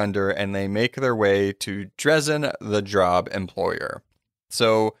heartrender and they make their way to Dresden, the job employer.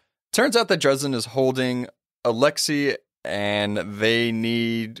 So, turns out that Dresden is holding Alexei and they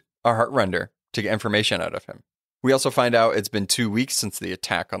need a heartrender to get information out of him. We also find out it's been 2 weeks since the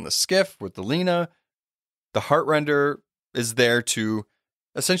attack on the skiff with Alina. The heartrender is there to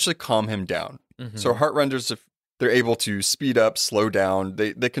essentially calm him down. Mm-hmm. So heartrenders, if they're able to speed up, slow down,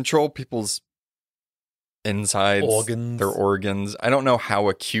 they control people's insides, their organs. I don't know how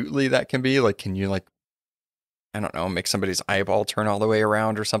acutely that can be. Like, can you I don't know, make somebody's eyeball turn all the way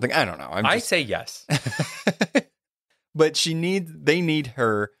around or something? I don't know. I say yes. But they need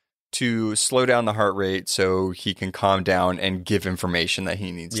her to slow down the heart rate so he can calm down and give information that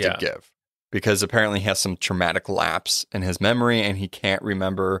he needs to give. Because apparently he has some traumatic lapse in his memory and he can't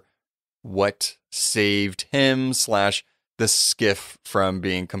remember what saved him / the skiff from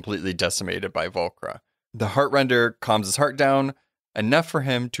being completely decimated by Volcra. The heartrender calms his heart down enough for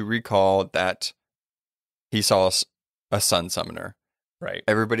him to recall that he saw a sun summoner. Right.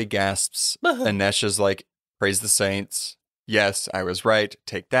 Everybody gasps. And Nesha's like, praise the saints. Yes, I was right.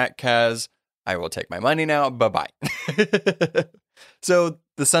 Take that, Kaz. I will take my money now. Bye-bye. So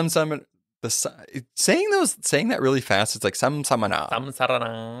the sun summoner, saying that really fast, it's like sam samana.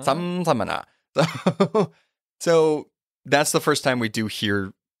 Sam samana. So that's the first time we do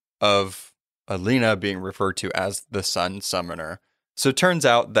hear of Alina being referred to as the sun summoner. So it turns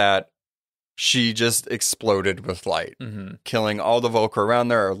out that she just exploded with light, killing all the Volcra around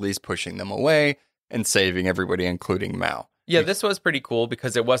there, or at least pushing them away and saving everybody, including Mal. Yeah, this was pretty cool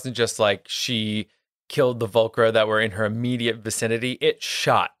because it wasn't just like she killed the Volcra that were in her immediate vicinity. It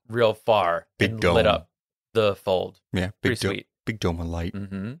shot real far and lit up the Fold. Yeah, pretty sweet. Big dome of light.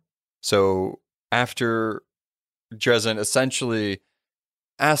 Mm-hmm. So after Dresden essentially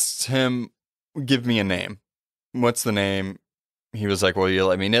asks him, give me a name. What's the name? He was like, well, you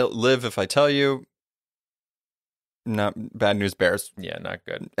let me live if I tell you. Not bad news bears. Yeah, not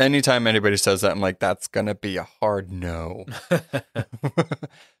good. Anytime anybody says that, I'm like, that's going to be a hard no.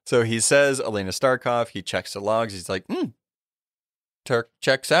 So he says, Alina Starkov. He checks the logs. He's like, Turk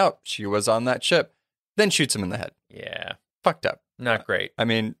checks out. She was on that ship. Then shoots him in the head. Yeah. Fucked up. Not great. I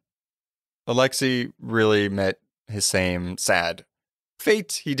mean, Alexei really met his same sad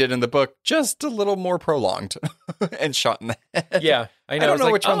fate he did in the book, just a little more prolonged and shot in the head. Yeah, I know. I don't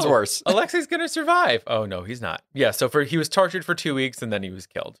know which one's worse. Alexei's going to survive. Oh, no, he's not. Yeah, so he was tortured for 2 weeks and then he was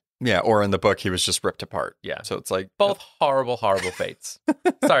killed. Yeah, or in the book, he was just ripped apart. Yeah. So it's like... Both horrible, horrible fates.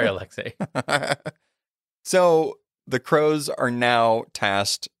 Sorry, Alexei. So the crows are now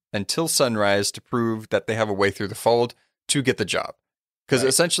tasked until sunrise to prove that they have a way through the Fold to get the job. Because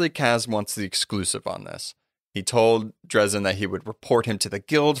essentially, Kaz wants the exclusive on this. He told Dresden that he would report him to the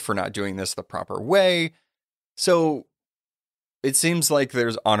guild for not doing this the proper way. So it seems like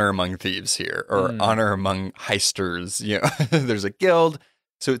there's honor among thieves here, or honor among heisters. You know, there's a guild.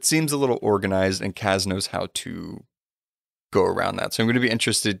 So it seems a little organized, and Kaz knows how to go around that. So I'm going to be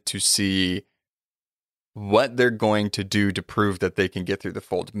interested to see what they're going to do to prove that they can get through the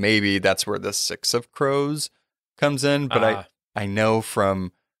Fold. Maybe that's where the 6 of crows comes in. But I know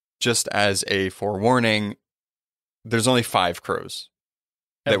from, just as a forewarning, there's only 5 crows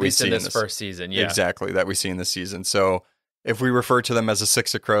At that we least see in this first season. Yeah. Exactly, that we see in this season. So if we refer to them as a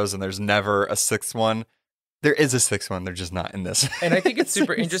Six of Crows and there's never a sixth one, there is a sixth one. They're just not in this. And I think it's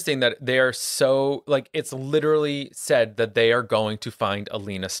super interesting that they are so, like, it's literally said that they are going to find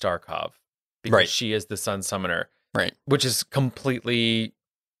Alina Starkov because Right. she is the Sun Summoner, Right. which is completely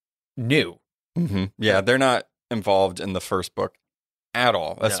new. Mm-hmm. Yeah, they're not involved in the first book at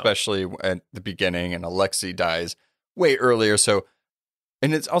all, No. especially at the beginning, and Alexei dies way earlier. So,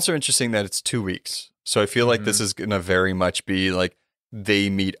 and it's also interesting that it's 2 weeks. So I feel like this is going to very much be like they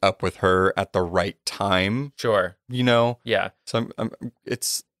meet up with her at the right time, Sure. you know? Yeah. So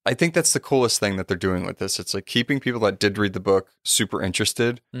I think that's the coolest thing that they're doing with this. It's like keeping people that did read the book super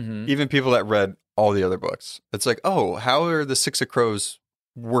interested, even people that read all the other books. It's like, oh, how are the Six of Crows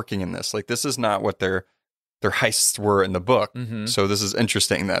working in this? Like, this is not what their heists were in the book. So this is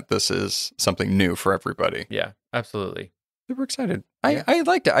interesting that this is something new for everybody. Yeah, absolutely. Super excited. I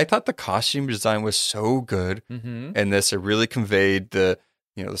liked it. I thought the costume design was so good. And this, it really conveyed the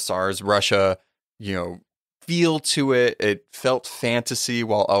Tsar's Russia, feel to it. It felt fantasy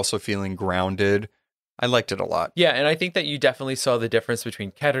while also feeling grounded. I liked it a lot. Yeah, and I think that you definitely saw the difference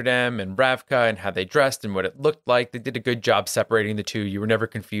between Ketterdam and Revka and how they dressed and what it looked like. They did a good job separating the two. You were never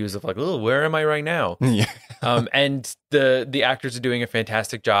confused of like, oh, where am I right now? Yeah. And the actors are doing a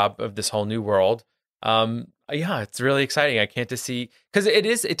fantastic job of this whole new world. Yeah, it's really exciting. I can't just see, because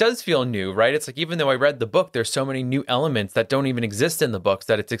it does feel new, right? It's like, even though I read the book, there's so many new elements that don't even exist in the books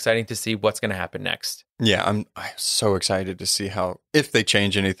that it's exciting to see what's going to happen next. Yeah, I'm so excited to see if they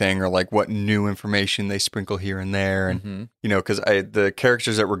change anything or like what new information they sprinkle here and there. And, because the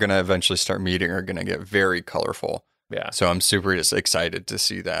characters that we're going to eventually start meeting are going to get very colorful. Yeah. So I'm super just excited to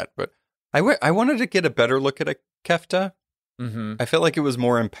see that. But I wanted to get a better look at a Kefta. I felt like it was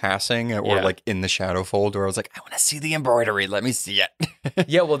more in passing or like in the shadow fold where I was like, I want to see the embroidery. Let me see it.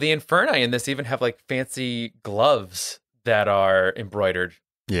 Yeah, well, the Inferni in this even have like fancy gloves that are embroidered.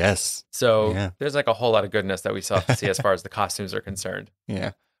 Yes. So there's like a whole lot of goodness that we still have to see as far as the costumes are concerned.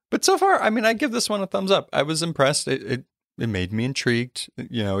 Yeah. But so far, I mean, I give this one a thumbs up. I was impressed. It made me intrigued.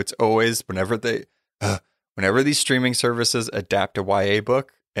 It's always whenever these streaming services adapt a YA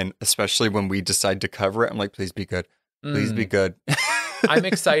book, and especially when we decide to cover it, I'm like, please be good. Please be good. I'm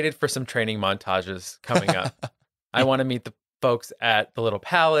excited for some training montages coming up. I want to meet the folks at the little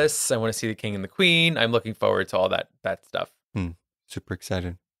palace. I want to see the king and the queen. I'm looking forward to all that stuff. Super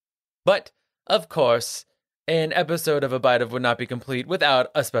excited. But, of course, an episode of A Bite of would not be complete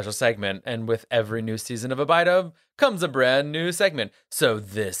without a special segment. And with every new season of A Bite of comes a brand new segment. So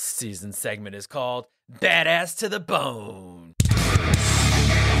this season's segment is called Badass to the Bone.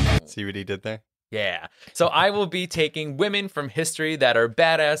 See what he did there? Yeah. So I will be taking women from history that are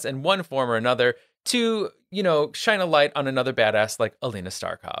badass in one form or another to, shine a light on another badass like Alina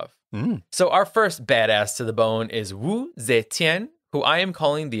Starkov. So our first badass to the bone is Wu Zetian, who I am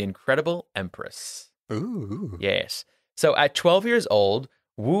calling the Incredible Empress. Ooh. Yes. So at 12 years old,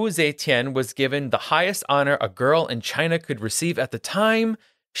 Wu Zetian was given the highest honor a girl in China could receive at the time.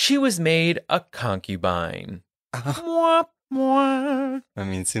 She was made a concubine. Mwah, mwah. I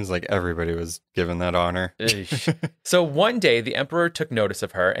mean, it seems like everybody was given that honor. So one day, the emperor took notice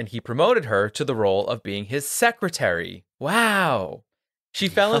of her, and he promoted her to the role of being his secretary. Wow. She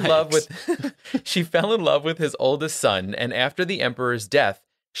fell in love with his oldest son, and after the emperor's death,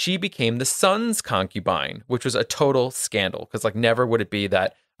 she became the son's concubine, which was a total scandal, because like never would it be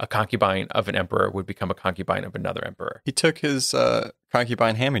that a concubine of an emperor would become a concubine of another emperor. He took his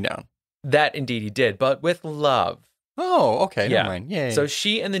concubine hand-me-down. That indeed he did, but with love. Oh, okay. Yeah. Never mind. Yay. So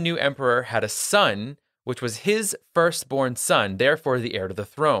she and the new emperor had a son, which was his firstborn son, therefore the heir to the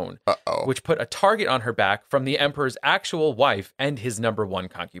throne, which put a target on her back from the emperor's actual wife and his number one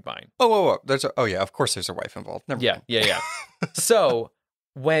concubine. Oh, yeah, of course there's a wife involved. Never mind. Yeah. So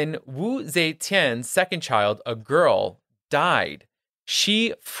when Wu Zetian's second child, a girl, died,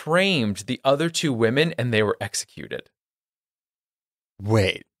 she framed the other two women and they were executed.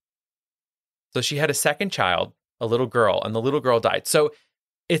 Wait. So she had a second child, a little girl, and the little girl died. So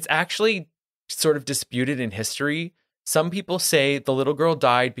it's actually sort of disputed in history. Some people say the little girl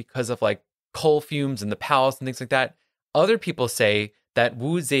died because of like coal fumes in the palace and things like that. Other people say that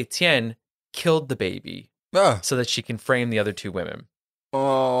Wu Zetian killed the baby so that she can frame the other two women.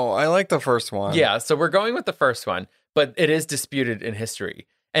 Oh, I like the first one. Yeah, so we're going with the first one, but it is disputed in history.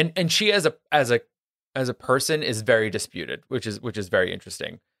 And she as a person is very disputed, which is very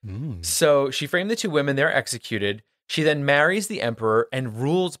interesting. So she framed the two women, they're executed. She then marries the emperor and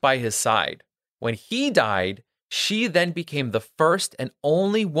rules by his side. When he died, she then became the first and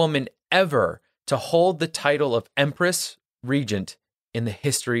only woman ever to hold the title of Empress Regent in the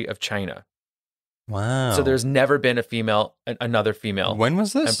history of China. Wow. So there's never been another female When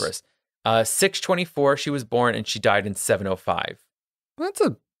was this? empress. 624 she was born, and she died in 705.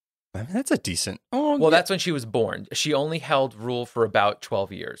 That's a decent. Oh, Well, yeah. that's when she was born. She only held rule for about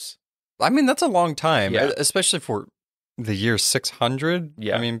 12 years. I mean, that's a long time, Yeah. especially for the year 600.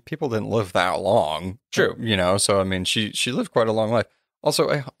 Yeah. I mean, people didn't live that long. True. So I mean, she lived quite a long life.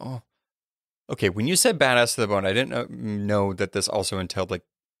 Also, okay, when you said badass to the bone, I didn't know that this also entailed like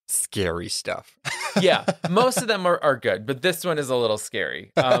scary stuff. Yeah, most of them are good, but this one is a little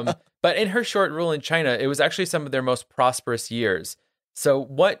scary. But in her short rule in China, it was actually some of their most prosperous years. So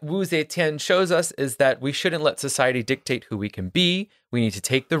what Wu Zetian shows us is that we shouldn't let society dictate who we can be. We need to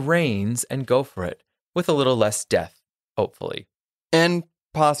take the reins and go for it with a little less death, hopefully. And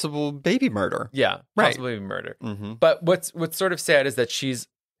possible baby murder. Yeah, Right. possibly murder. Mm-hmm. But what's sort of sad is that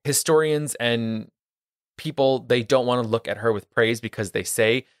historians and people, they don't want to look at her with praise because they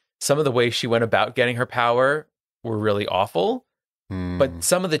say some of the ways she went about getting her power were really awful. But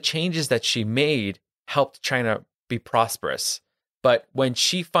some of the changes that she made helped China be prosperous. But when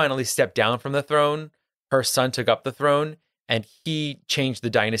she finally stepped down from the throne, her son took up the throne and he changed the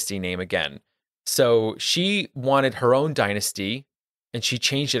dynasty name again. So she wanted her own dynasty and she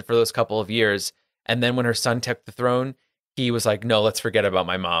changed it for those couple of years. And then when her son took the throne, he was like, no, let's forget about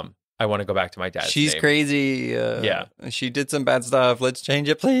my mom. I want to go back to my dad's She's name. crazy. Yeah. She did some bad stuff. Let's change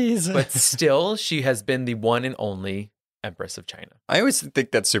it, please. But still, she has been the one and only Empress of China. I always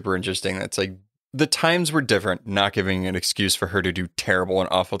think that's super interesting. That's like the times were different, not giving an excuse for her to do terrible and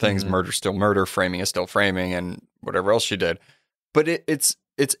awful things. Mm-hmm. Murder's still murder, framing is still framing, and whatever else she did. But it's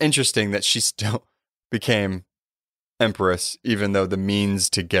interesting that she still became empress, even though the means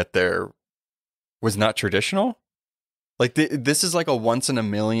to get there was not traditional. Like this is like a once in a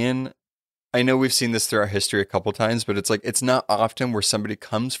million. I know we've seen this through our history a couple times, but it's like it's not often where somebody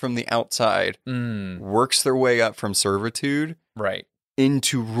comes from the outside, works their way up from servitude, Right.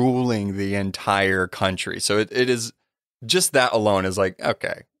 into ruling the entire country. So it is just that alone is like,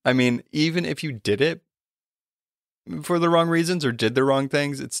 okay. I mean, even if you did it for the wrong reasons or did the wrong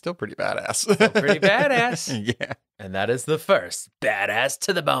things, it's still pretty badass. Still pretty badass. Yeah. And that is the first badass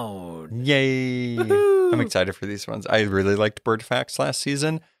to the bone. Yay. Woohoo. I'm excited for these ones. I really liked Bird Facts last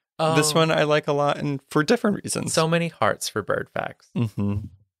season. Oh, This one I like a lot and for different reasons. so many hearts for bird facts. Mm-hmm.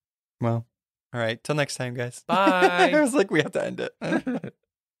 Well, all right. Till next time, guys. Bye. I was like, we have to end it.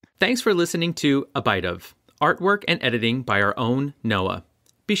 Thanks for listening to A Bite of, artwork and editing by our own Noah.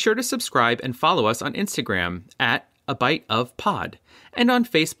 Be sure to subscribe and follow us on Instagram at A Bite of Pod and on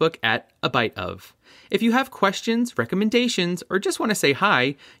Facebook at A Bite of. If you have questions, recommendations, or just want to say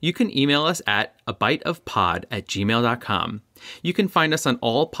hi, you can email us at abiteofpod@gmail.com. You can find us on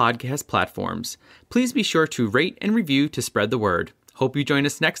all podcast platforms. Please be sure to rate and review to spread the word. Hope you join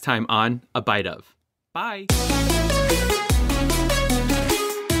us next time on A Bite of. Bye!